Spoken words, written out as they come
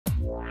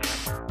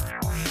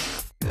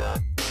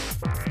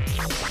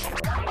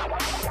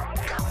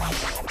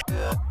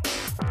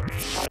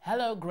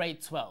Hello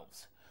grade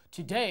 12s.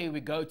 Today we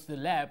go to the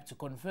lab to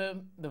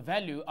confirm the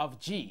value of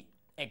g,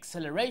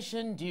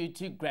 acceleration due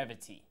to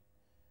gravity.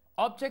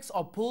 Objects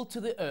are pulled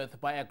to the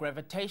earth by a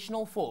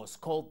gravitational force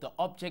called the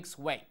object's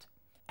weight.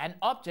 An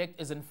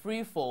object is in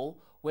free fall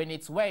when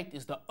its weight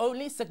is the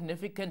only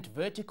significant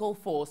vertical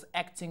force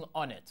acting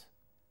on it.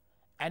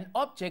 An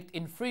object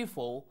in free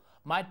fall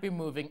might be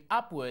moving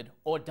upward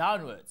or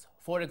downwards.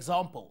 For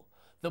example,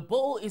 the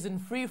ball is in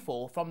free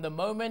fall from the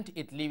moment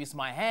it leaves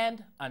my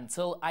hand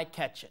until I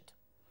catch it.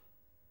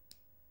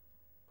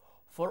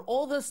 For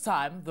all this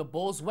time, the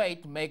ball's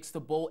weight makes the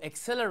ball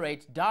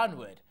accelerate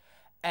downward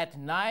at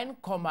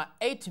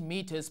 9.8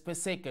 meters per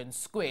second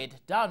squared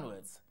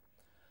downwards.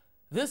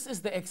 This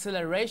is the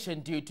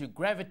acceleration due to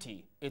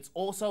gravity. It's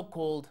also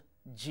called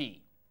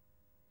g.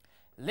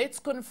 Let's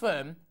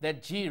confirm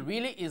that g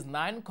really is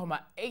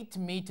 9.8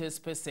 meters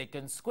per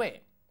second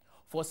squared.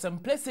 For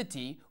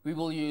simplicity, we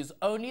will use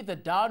only the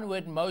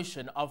downward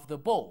motion of the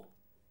ball.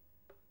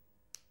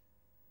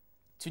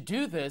 To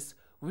do this,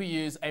 we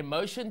use a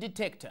motion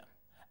detector.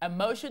 A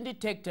motion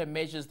detector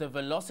measures the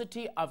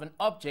velocity of an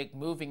object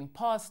moving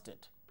past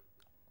it.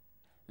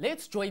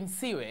 Let's join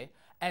Siwe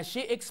as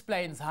she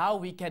explains how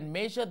we can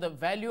measure the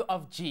value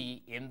of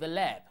g in the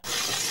lab.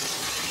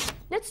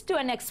 Let's do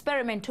an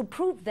experiment to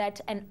prove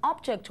that an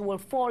object will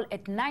fall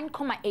at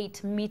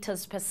 9.8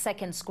 meters per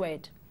second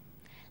squared.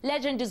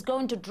 Legend is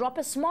going to drop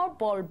a small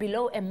ball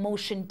below a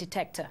motion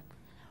detector.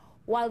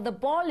 While the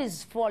ball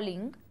is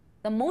falling,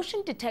 the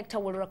motion detector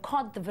will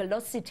record the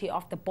velocity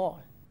of the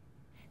ball.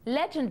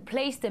 Legend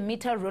placed a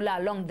meter ruler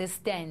along this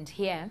stand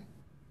here.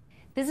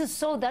 This is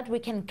so that we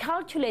can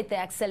calculate the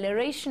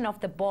acceleration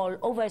of the ball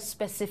over a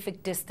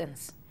specific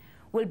distance.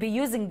 We'll be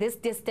using this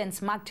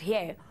distance marked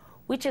here,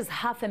 which is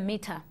half a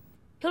meter.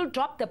 He'll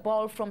drop the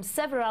ball from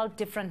several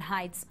different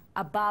heights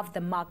above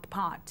the marked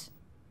part.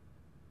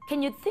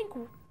 Can you think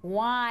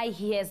why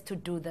he has to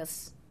do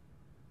this?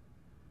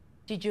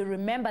 Did you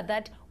remember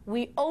that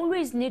we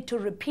always need to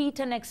repeat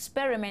an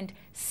experiment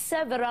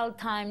several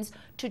times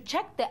to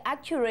check the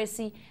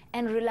accuracy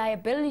and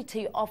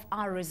reliability of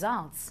our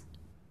results?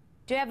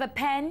 Do you have a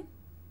pen,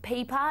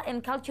 paper,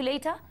 and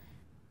calculator?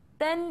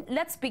 Then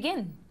let's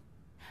begin.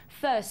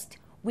 First,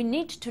 we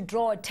need to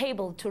draw a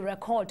table to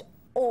record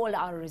all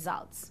our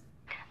results.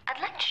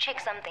 I'd like to check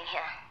something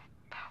here.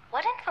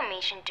 What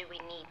information do we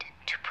need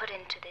to put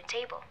into the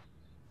table?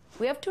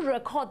 We have to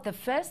record the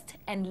first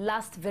and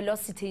last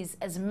velocities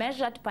as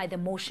measured by the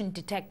motion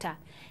detector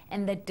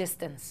and the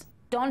distance.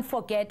 Don't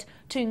forget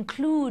to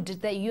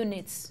include the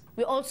units.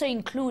 We also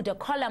include a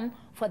column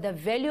for the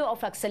value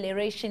of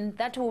acceleration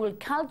that we will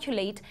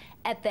calculate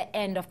at the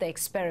end of the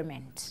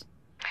experiment.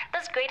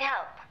 That's great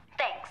help.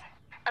 Thanks.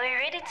 Are we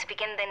ready to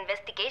begin the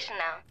investigation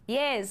now?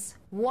 Yes,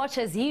 watch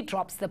as he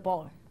drops the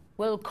ball.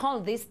 We'll call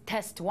this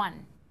test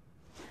 1.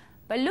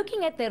 By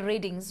looking at the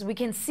readings, we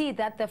can see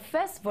that the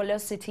first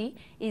velocity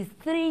is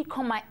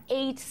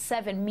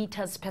 3.87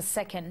 meters per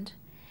second,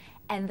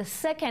 and the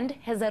second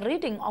has a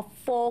reading of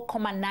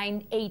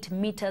 4.98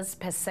 meters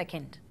per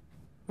second.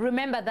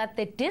 Remember that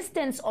the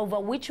distance over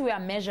which we are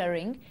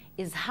measuring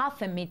is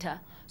half a meter,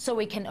 so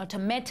we can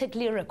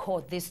automatically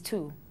record this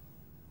too.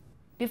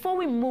 Before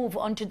we move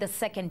on to the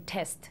second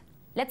test,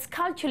 let's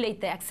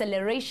calculate the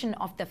acceleration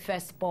of the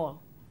first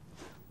ball.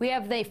 We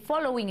have the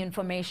following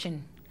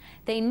information.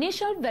 The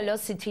initial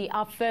velocity,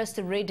 our first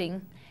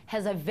reading,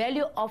 has a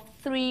value of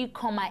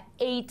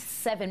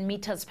 3.87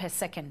 meters per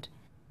second.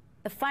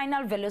 The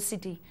final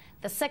velocity,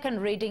 the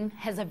second reading,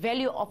 has a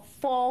value of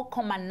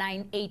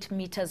 4.98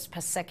 meters per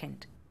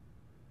second.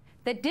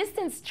 The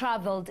distance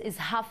traveled is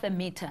half a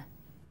meter.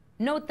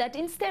 Note that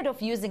instead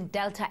of using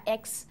delta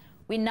x,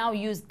 we now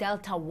use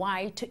delta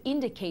y to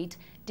indicate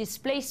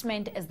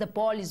displacement as the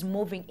ball is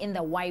moving in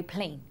the y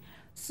plane.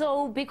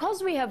 So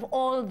because we have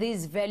all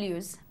these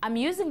values, I'm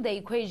using the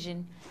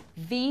equation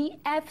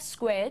Vf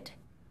squared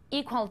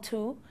equal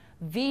to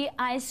Vi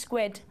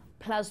squared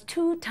plus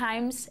 2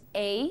 times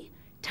A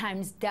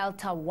times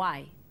delta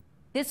y.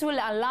 This will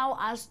allow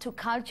us to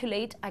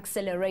calculate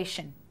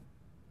acceleration.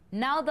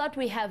 Now that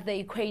we have the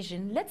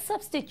equation, let's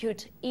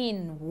substitute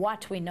in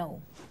what we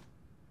know.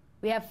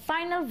 We have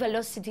final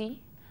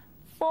velocity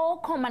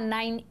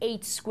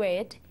 4.98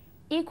 squared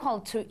equal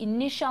to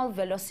initial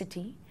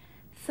velocity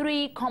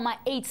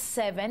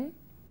 3.87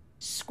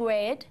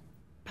 squared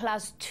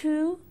plus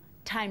 2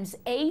 times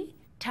A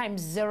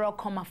times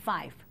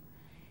 0.5.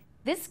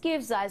 This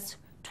gives us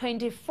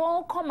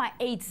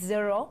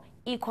 24.80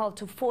 equal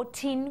to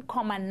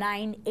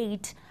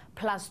 14.98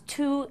 plus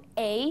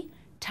 2A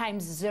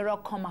times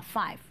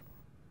 0.5.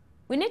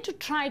 We need to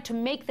try to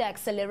make the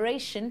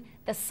acceleration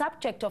the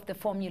subject of the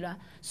formula,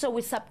 so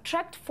we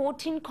subtract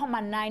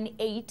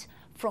 14.98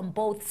 from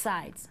both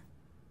sides.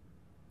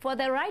 For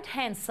the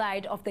right-hand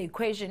side of the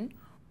equation,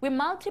 we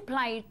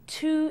multiply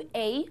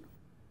 2a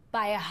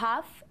by a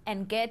half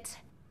and get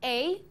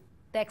a,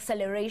 the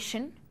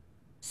acceleration.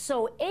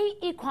 So a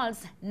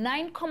equals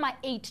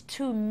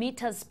 9.82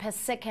 meters per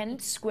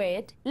second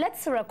squared.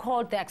 Let's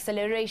record the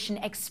acceleration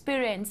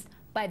experienced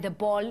by the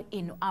ball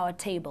in our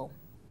table.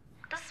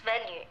 This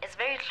value is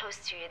very close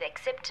to the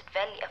accepted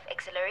value of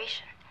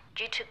acceleration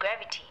due to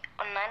gravity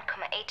on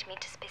 9.8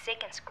 meters per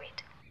second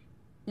squared.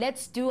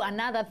 Let's do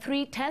another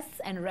 3 tests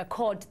and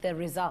record the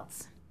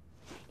results.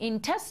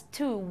 In test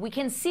 2, we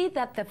can see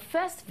that the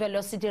first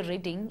velocity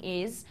reading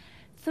is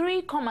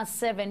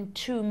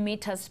 3.72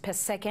 meters per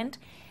second,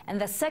 and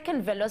the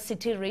second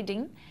velocity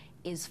reading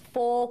is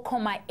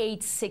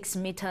 4.86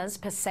 meters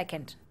per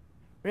second.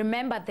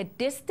 Remember, the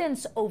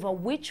distance over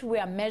which we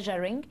are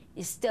measuring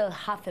is still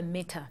half a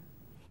meter.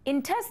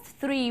 In test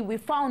 3, we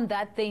found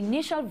that the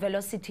initial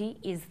velocity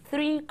is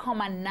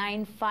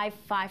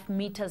 3.955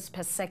 meters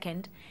per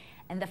second,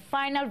 and the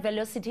final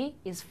velocity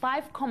is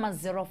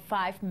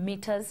 5.05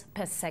 meters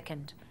per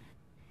second.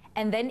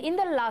 And then in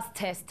the last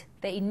test,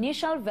 the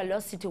initial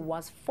velocity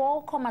was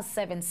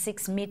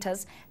 4.76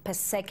 meters per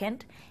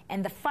second,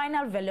 and the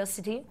final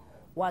velocity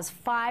was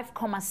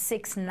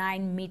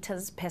 5.69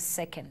 meters per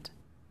second.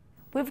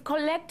 We've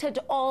collected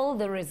all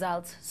the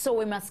results, so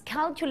we must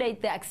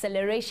calculate the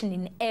acceleration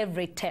in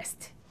every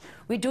test.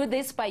 We do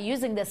this by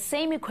using the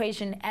same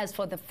equation as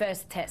for the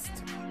first test.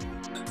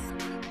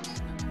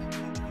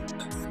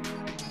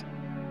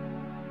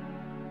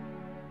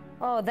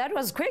 Oh, that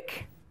was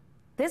quick.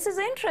 This is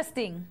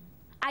interesting.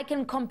 I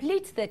can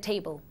complete the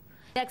table.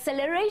 The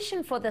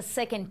acceleration for the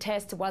second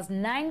test was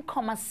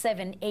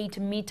 9.78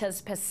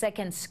 meters per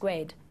second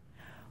squared.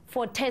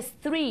 For test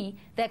 3,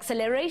 the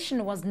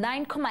acceleration was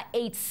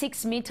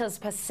 9.86 meters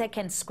per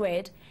second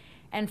squared.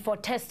 And for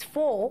test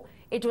 4,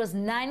 it was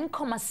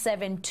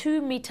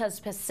 9.72 meters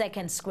per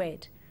second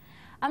squared.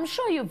 I'm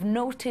sure you've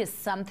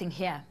noticed something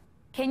here.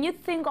 Can you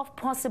think of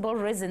possible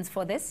reasons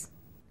for this?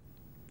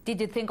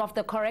 Did you think of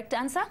the correct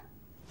answer?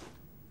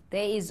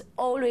 There is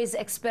always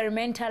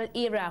experimental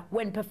error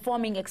when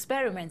performing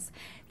experiments.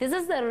 This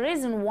is the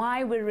reason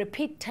why we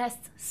repeat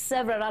tests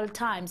several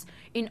times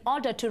in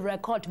order to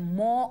record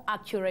more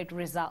accurate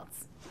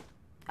results.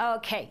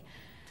 Okay,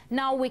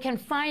 now we can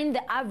find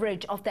the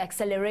average of the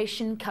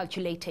acceleration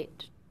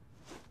calculated.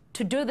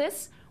 To do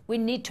this, we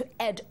need to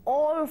add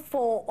all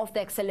 4 of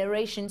the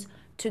accelerations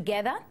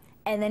together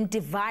and then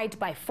divide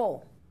by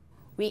 4.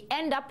 We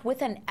end up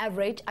with an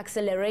average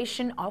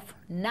acceleration of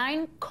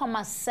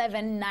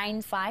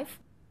 9.795.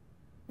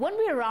 When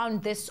we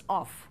round this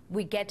off,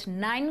 we get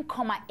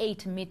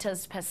 9.8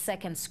 meters per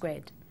second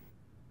squared.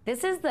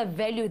 This is the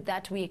value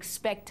that we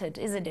expected,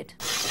 isn't it?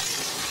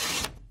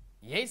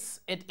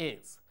 Yes, it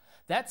is.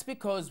 That's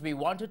because we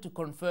wanted to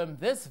confirm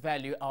this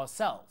value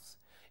ourselves,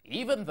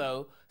 even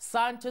though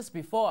scientists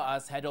before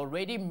us had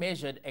already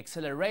measured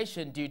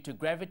acceleration due to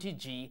gravity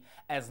g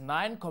as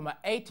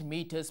 9.8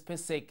 meters per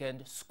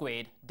second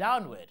squared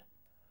downward.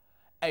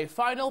 A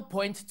final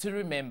point to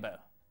remember: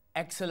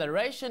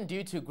 acceleration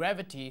due to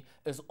gravity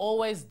is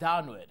always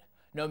downward,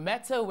 no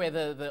matter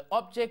whether the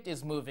object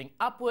is moving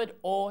upward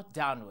or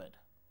downward.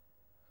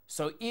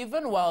 So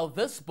even while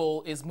this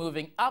ball is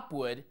moving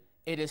upward,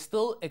 it is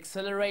still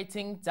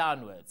accelerating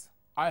downwards.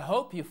 I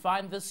hope you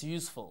find this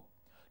useful.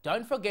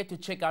 Don't forget to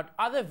check out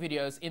other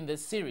videos in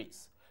this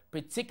series,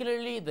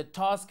 particularly the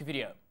task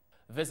video.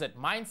 Visit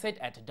Mindset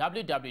at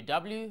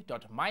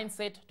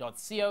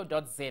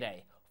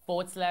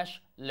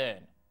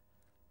www.mindset.co.za/learn.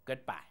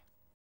 Goodbye.